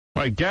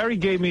right, Gary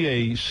gave me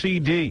a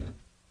CD.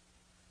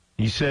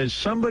 He says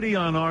somebody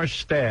on our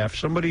staff,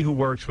 somebody who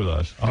works with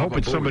us, I hope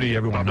it's somebody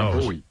everyone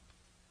knows,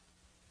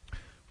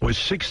 was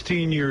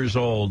 16 years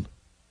old,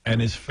 and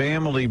his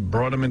family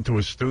brought him into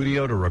a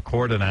studio to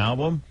record an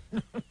album.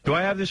 Do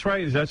I have this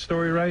right? Is that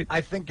story right?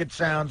 I think it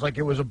sounds like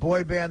it was a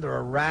boy band or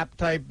a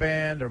rap-type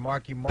band or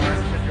Marky Mark.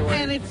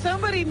 And it's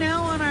somebody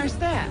now on our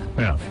staff.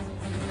 Yeah.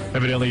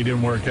 Evidently, it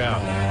didn't work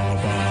out.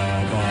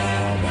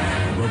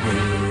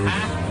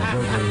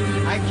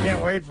 I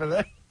can't wait for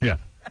that. Yeah.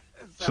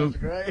 Sounds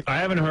great. I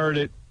haven't heard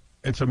it.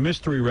 It's a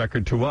mystery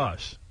record to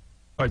us.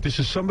 All right, this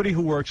is somebody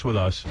who works with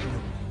us.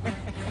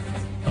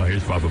 Oh,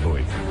 here's Baba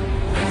Booey.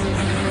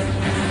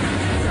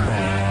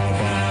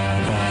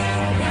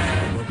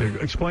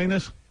 Explain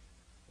this.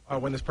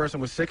 When this person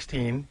was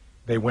 16,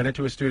 they went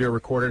into a studio,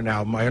 recorded an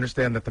album. I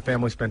understand that the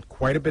family spent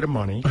quite a bit of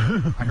money.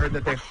 I heard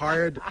that they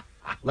hired,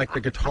 like,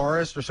 the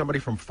guitarist or somebody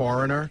from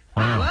Foreigner.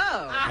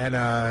 Whoa.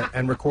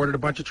 And recorded a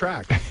bunch of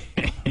tracks.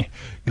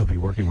 You'll be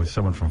working with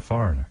someone from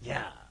Foreigner.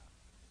 Yeah.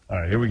 All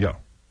right, here we go.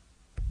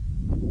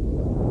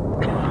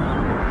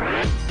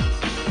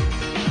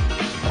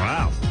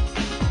 Wow.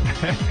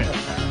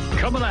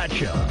 Coming at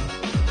you.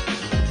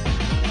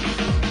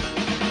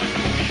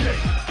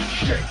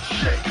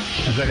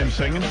 Is that him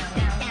singing?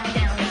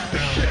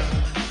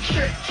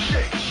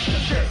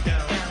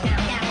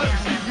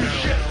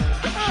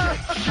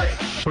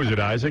 Or is it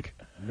Isaac?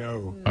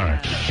 No. All right.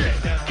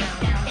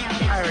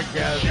 I would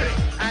guess.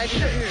 I do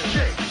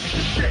too.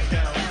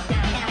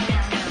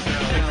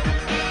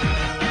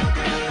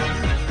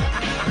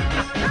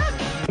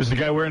 Was the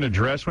guy wearing a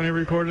dress when he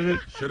recorded it?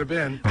 Should have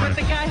been. But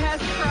the guy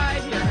has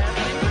tried here,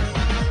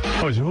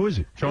 hasn't Oh, who is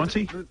it?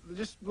 Chauncey?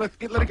 Just let it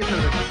get to the...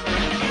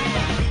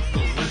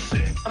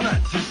 I'm not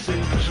just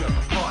saying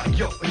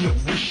yo, and you're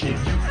wishing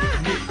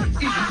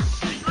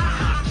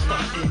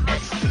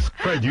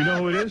Fred, do you know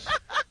who it is?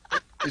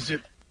 Is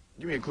it,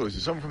 give me a clue, is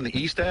it someone from the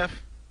E-staff?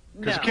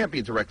 Because it can't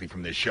be directly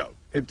from this show.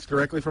 It's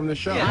directly from this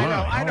show.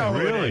 Yeah, I know who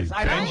really? it is.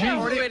 I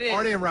know who it is.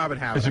 Artie and Robin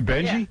have Is it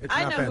Benji? Yeah, It's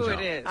I not know who Benji.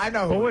 it is. I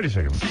know who Oh, wait a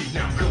second.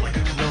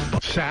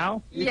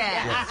 Sal?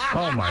 Yeah.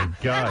 Oh, my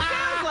God.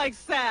 Sounds like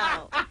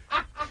Sal.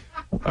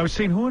 I was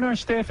saying, who in our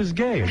staff is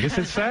gay? I guess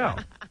it's Sal.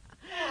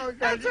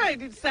 That's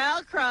right.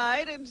 Sal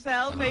cried, and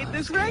Sal made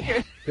this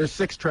record. There's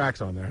 6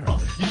 tracks on there.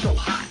 You're so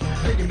hot,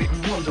 making me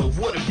wonder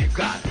what have you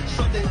got?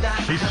 Something that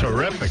He's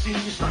terrific. You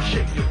start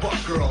shaking your butt,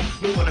 girl.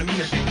 Know what I mean?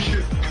 I say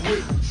shit,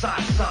 wait, side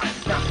to side.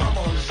 Now I'm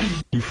on the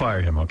scene. You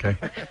fire him, okay?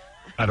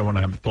 I don't want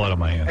to have blood on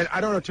my hands. And I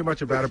don't know too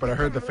much about it, but I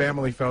heard the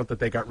family felt that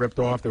they got ripped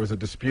off. There was a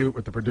dispute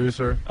with the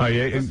producer. Oh,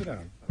 yeah? Sit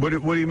down. What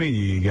do you mean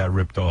you got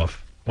ripped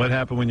off? What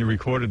happened when you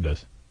recorded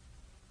this?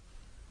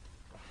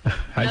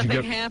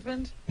 Nothing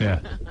happened? Yeah.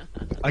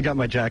 I got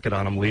my jacket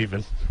on. I'm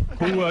leaving.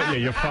 Yeah,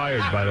 you're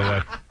fired, by the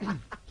way.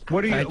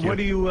 What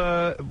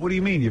do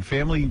you mean? Your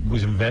family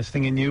was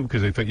investing in you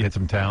because they thought you had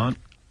some talent?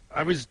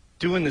 I was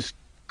doing this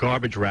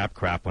garbage rap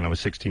crap when I was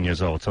 16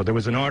 years old. So there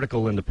was an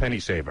article in the Penny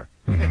Saver,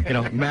 you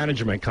know,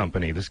 management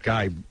company. This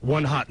guy,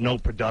 One Hot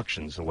Note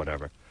Productions or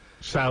whatever.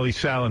 Sal and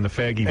the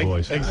Faggy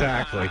Boys.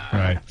 Exactly.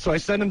 Right. So I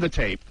sent him the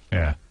tape.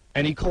 Yeah.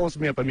 And he calls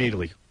me up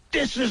immediately.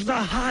 This is the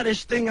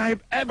hottest thing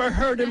I've ever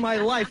heard in my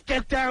life.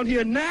 Get down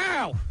here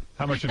now.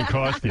 How much did it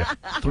cost you?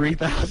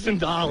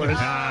 $3,000.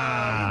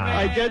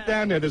 I get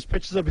down there. There's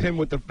pictures of him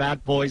with the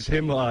Fat Boys,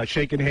 him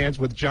shaking hands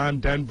with John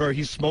Denver.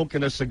 He's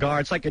smoking a cigar.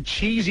 It's like a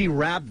cheesy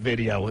rap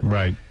video.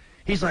 Right.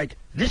 He's like,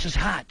 this is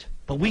hot,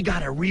 but we got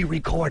to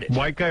re-record it.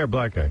 White guy or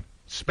black guy?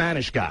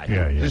 Spanish guy.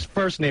 Yeah. His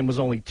first name was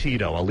only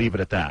Tito. I'll leave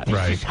it at that.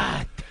 Right. This is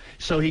hot.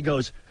 So he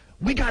goes,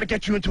 we got to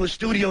get you into a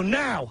studio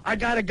now. I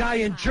got a guy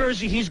in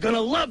Jersey. He's going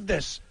to love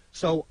this.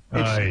 So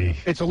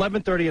it's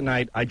 11:30 at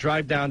night. I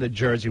drive down to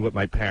Jersey with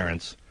my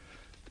parents.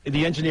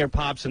 The engineer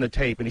pops in the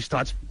tape, and he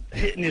starts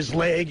hitting his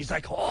leg. He's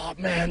like, oh,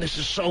 man, this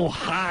is so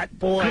hot,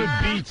 boy. Good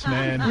beats,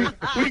 man.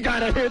 We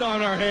got a hit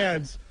on our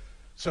hands.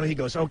 So he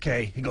goes,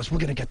 okay. He goes, we're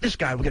going to get this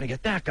guy. We're going to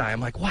get that guy.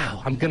 I'm like,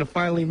 wow, I'm going to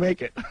finally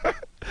make it.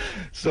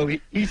 So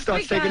he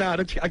starts taking out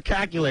a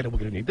calculator. We're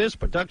going to need this,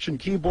 production,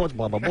 keyboards,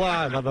 blah, blah,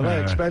 blah, blah, blah, blah,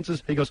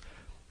 expenses. He goes,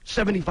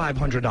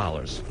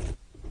 $7,500.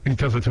 He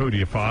tells it to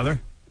your father?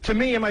 To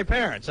me and my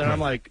parents. And I'm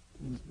like,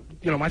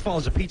 you know, my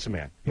father's a pizza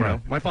man. You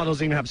know, my father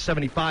doesn't even have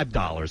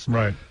 $75.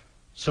 Right.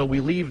 So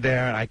we leave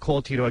there, and I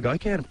call Tito. I go, I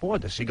can't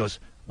afford this. He goes,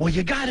 well,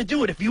 you got to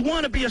do it. If you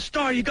want to be a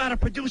star, you got to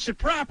produce it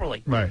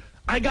properly. Right.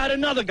 I got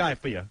another guy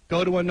for you.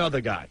 Go to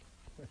another guy.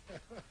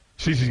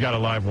 Cece's got a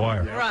live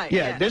wire. Right.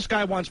 Yeah, this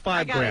guy wants $5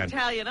 I got grand.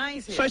 Italian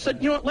ice here. So I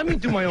said, you know what, let me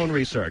do my own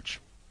research.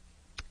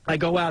 I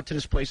go out to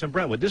this place in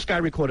Brentwood. This guy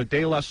recorded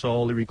De La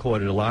Soul. He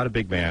recorded a lot of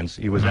big bands.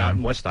 He was out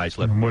in West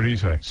Islip. What did he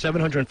say?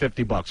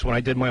 $750 when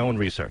I did my own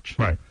research.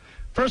 Right.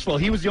 First of all,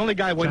 he was the only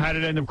guy when... So how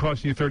did it end up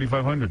costing you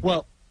 $3,500?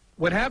 Well,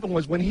 what happened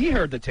was when he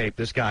heard the tape,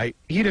 this guy,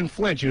 he didn't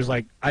flinch. He was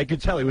like, I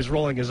could tell he was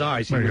rolling his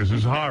eyes. He This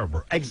is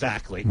horrible.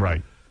 Exactly.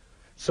 Right.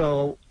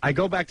 So I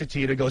go back to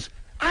Tito. Goes,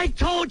 I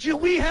told you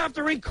we have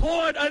to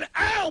record an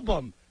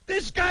album.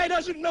 This guy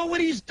doesn't know what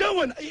he's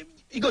doing.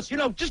 He goes, you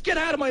know, just get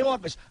out of my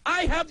office.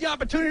 I have the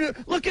opportunity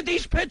to look at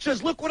these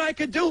pictures. Look what I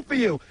could do for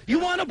you. You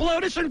want to blow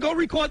this and go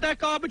record that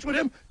garbage with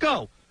him?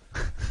 Go.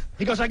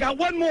 He goes, I got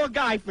one more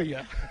guy for you.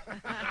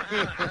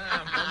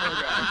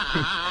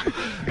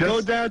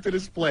 Go down to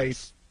this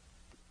place.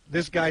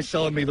 This guy's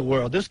selling me the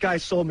world. This guy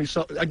sold me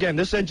so. Again,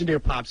 this engineer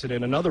pops it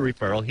in, another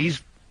referral.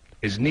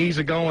 His knees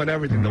are going,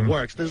 everything, the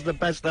works. This is the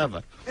best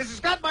ever. This has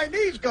got my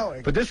knees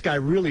going. But this guy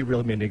really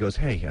reeled me in. He goes,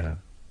 hey, he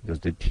goes,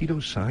 did Tito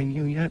sign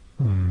you yet?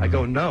 I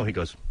go, no. He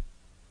goes,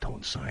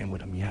 don't sign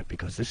with him yet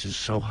because this is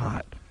so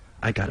hot.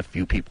 I got a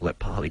few people at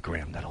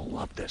Polygram that'll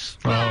love this.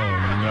 Oh,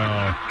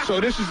 no.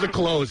 So this is the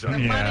closer. The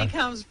money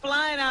comes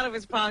flying out of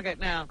his pocket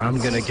now. I'm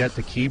going to get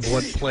the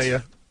keyboard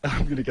player.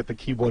 I'm going to get the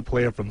keyboard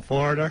player from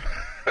Florida.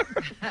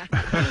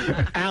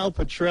 Al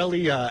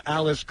Petrelli,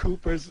 Alice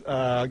Cooper's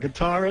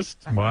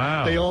guitarist.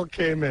 Wow. They all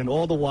came in,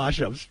 all the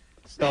wash-ups.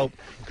 So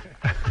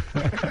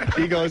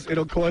he goes,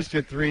 it'll cost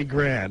you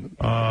 $3,000.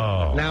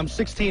 Oh. Now I'm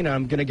 16 and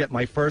I'm going to get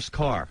my first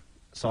car.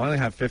 So I only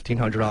have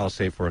 $1,500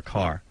 saved for a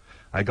car.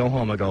 I go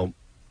home,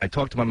 I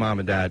talk to my mom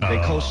and dad.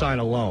 They co-sign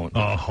a loan.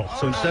 Oh.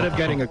 So instead of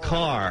getting a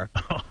car,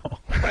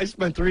 I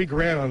spent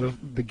 $3,000 on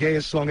the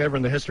gayest song ever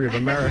in the history of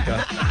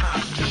America.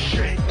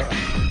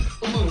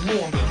 A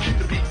little longer, keep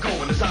the beat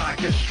going as I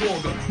get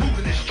stronger.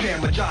 Moving this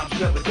jam, my job's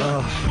never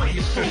done. Sway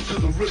your soul to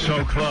the rhythm.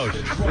 So close.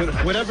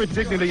 Whatever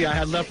dignity I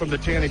had left from the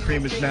tanning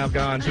cream is now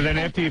gone. So then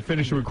after you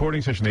finish the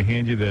recording session, they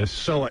hand you this.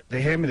 So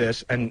they hand me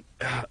this, and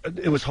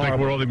it was horrible.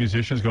 Like where all the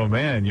musicians go,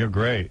 man, you're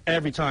great.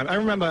 Every time. I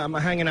remember I'm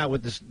hanging out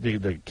with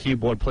the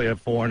keyboard player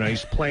foreigner.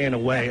 He's playing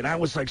away, and I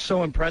was like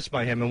so impressed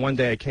by him. And one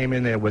day I came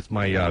in there with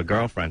my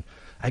girlfriend.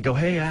 I go,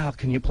 hey, Al,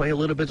 can you play a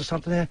little bit of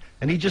something there?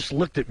 And he just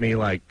looked at me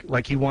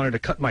like he wanted to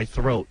cut my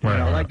throat. You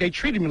know? Like they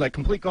treated me like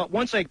complete garbage.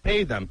 Once I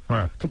paid them,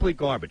 complete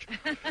garbage.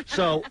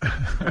 So.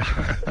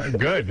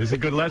 Good. It's a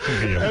good lesson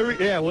for you.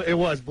 Yeah, well, it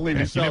was, believe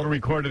me. So, you never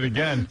recorded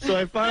again. So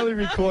I finally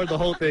record the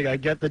whole thing. I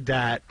get the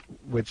DAT,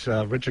 which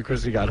Richard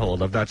Christie got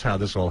hold of. That's how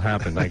this all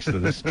happened, thanks to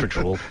this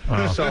ritual.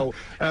 So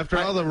after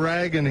all the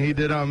ragging he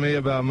did on me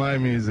about my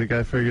music,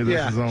 I figured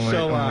this is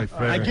only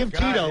fair. I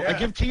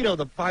give Tito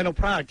the final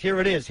product. Here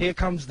it is. Here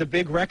comes the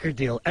big record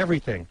deal,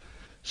 everything.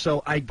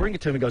 So I bring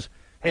it to him. He goes,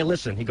 hey,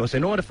 listen. He goes,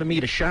 in order for me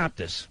to shop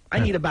this, I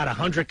need about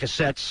 100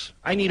 cassettes.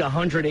 I need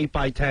 100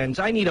 8x10s.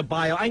 I need a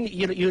bio.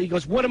 He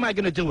goes, what am I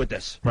going to do with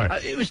this?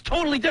 Right. It was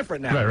totally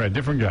different now. Right.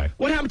 Different guy.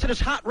 What happened to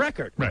this hot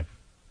record? Right.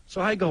 So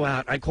I go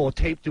out. I call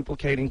tape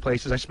duplicating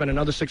places. I spend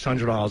another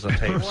 $600 on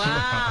tapes.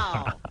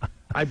 Wow.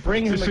 I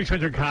bring him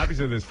 600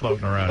 copies of this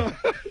floating around.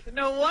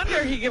 No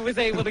wonder he was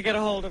able to get a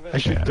hold of it. I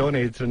should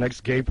donate it to the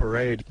next gay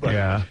parade. But,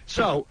 yeah.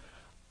 So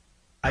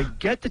I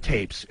get the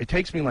tapes. It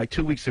takes me like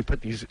 2 weeks to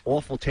put these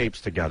awful tapes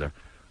together.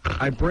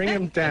 I bring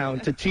him down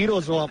to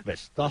Tito's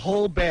office. The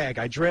whole bag.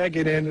 I drag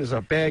it in. There's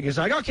a bag. He's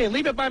like, okay,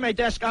 leave it by my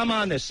desk. I'm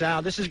on this,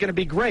 Sal. This is going to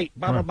be great.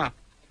 Blah, blah, blah.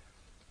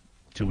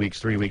 2 weeks,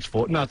 3 weeks,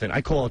 4, nothing.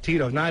 I call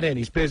Tito. Not in.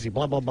 He's busy.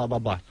 Blah, blah, blah, blah,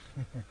 blah.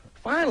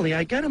 Finally,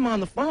 I get him on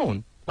the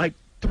phone like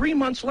 3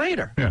 months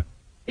later. Yeah.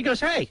 He goes,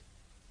 hey,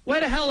 where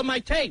the hell are my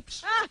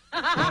tapes?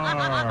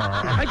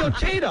 I go,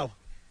 Tito,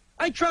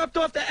 I dropped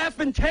off the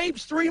effing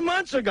tapes 3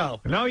 months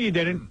ago. No, you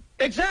didn't.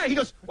 Exactly. He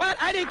goes, what?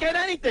 I didn't get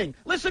anything.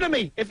 Listen to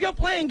me. If you're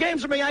playing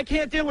games with me, I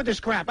can't deal with this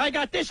crap. I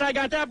got this, I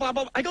got that, blah,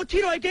 blah, blah. I go,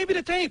 Tito, I gave you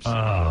the tapes.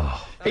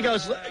 Oh. He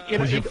goes,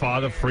 was your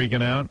father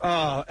freaking out?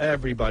 Oh,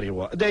 everybody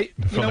was. You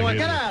know what?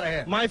 Get out of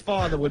here. My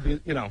father would be,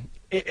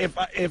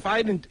 if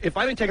I didn't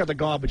take out the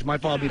garbage, my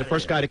father would be the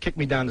first guy to kick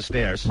me down the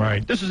stairs.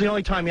 Right. This is the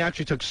only time he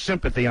actually took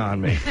sympathy on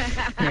me. So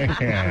wait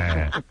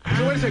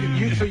a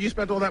second. So you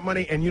spent all that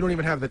money and you don't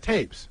even have the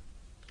tapes?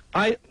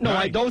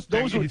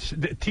 Those were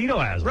Tito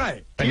has them.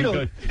 Right.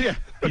 Tito, yeah.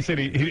 He said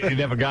he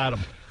never got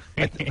them.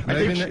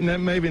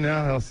 Maybe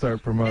now he'll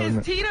start promoting it.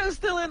 Is Tito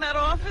still in that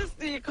office?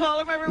 Do you call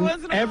him every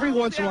once in a while? Every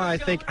once in a while, I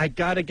think, I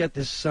got to get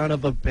this son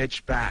of a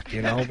bitch back,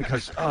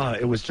 because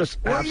it was just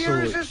What absolutely...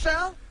 year is this,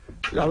 Sal?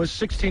 I was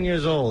 16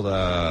 years old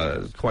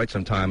quite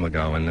some time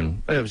ago, and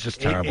then it was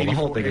just terrible. The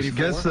whole thing is...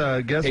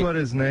 Guess what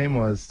his name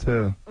was,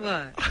 too.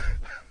 What?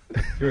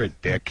 You're a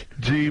dick.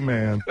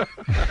 G-Man.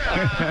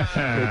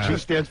 G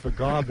stands for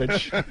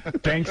garbage.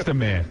 Gangsta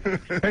Man.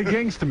 Hey,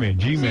 Gangsta Man.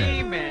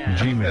 G-Man. G-Man.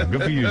 G-Man.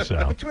 Good for you,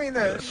 Sal. Between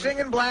the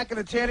singing black and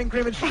the tanning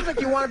cream, it seems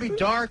like you want to be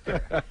darker.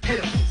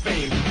 Pitiful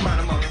fame,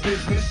 mind my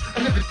business.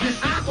 I never diss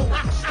I go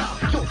rock style.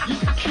 Yo, you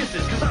can kiss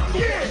this, cause I'm the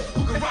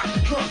one who can rock the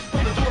drum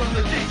from the door of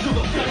the day to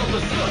the floor of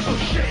the sun. So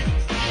shake.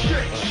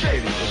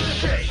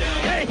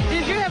 Hey,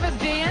 did you have a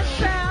dance,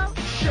 Sal?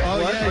 Oh,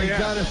 yeah, you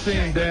gotta see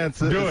him dance.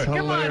 Do it.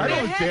 Come on, I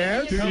don't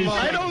dance. Come on.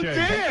 I don't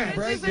dance.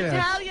 It's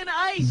Italian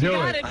ice. Do You it.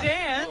 gotta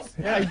dance.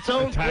 Yeah, I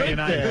don't Italian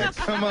break ice. dance.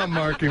 Come on,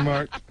 Marky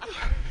Mark.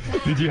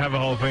 Did you have a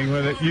whole thing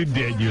with it? You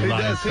did. You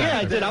lied. does. Yeah,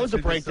 I did. I was a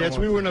break dance.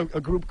 We were in a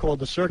group called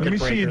the Circuit Let me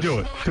see you Breakers. do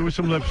it. Do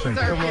some lip sync.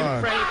 Come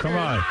on. Come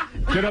on.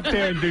 Get up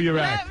there and do your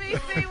act. Let me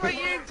see what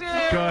you do.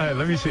 Go ahead.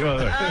 Let me see. Oh,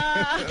 look.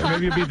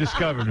 Maybe you'll be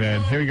discovered,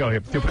 man. Here we go.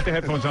 Here, put the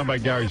headphones on by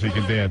Gary so you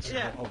can dance.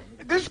 Yeah.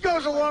 This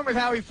goes along with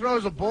how he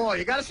throws a ball.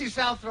 You got to see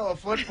Sal throw a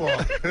football.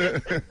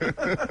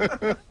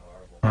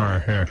 All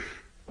right, here.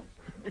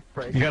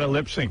 You got to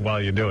lip sync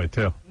while you do it,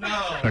 too. No.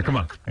 Now, come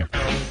on. Yeah.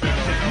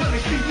 Let me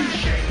see you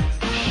shake,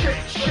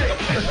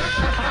 shake,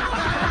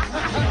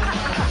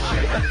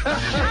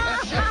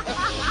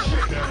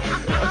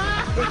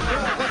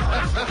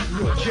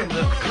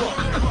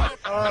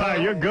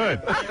 You're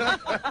good.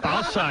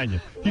 I'll sign you.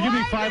 You give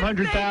me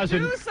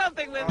 500,000. Do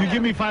something with You it.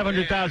 give me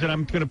 500,000.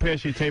 I'm going to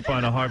pass you tape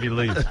on a Harvey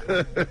Lee.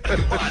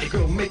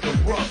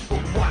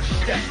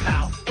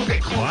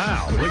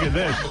 Wow, look at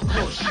this.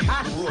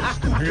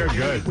 You're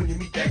good.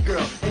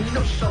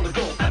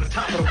 I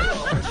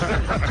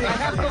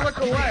have to look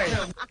away.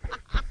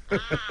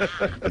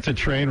 That's a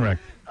train wreck.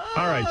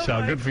 All right,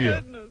 Sal, good for you.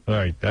 All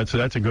right, that's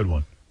a good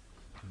one.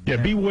 Yeah,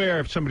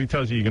 beware if somebody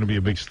tells you you're going to be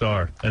a big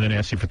star and then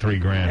asks you for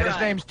 $3 grand. And his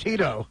name's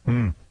Tito.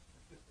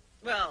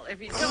 Well, if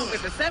he's going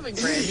with the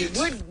 $7 grand, he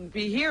wouldn't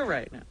be here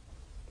right now.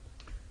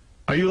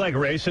 Are you like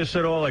racist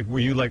at all? Like, were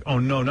you like, oh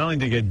no, not only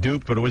did I get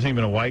duped, but it wasn't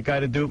even a white guy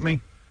to dupe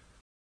me?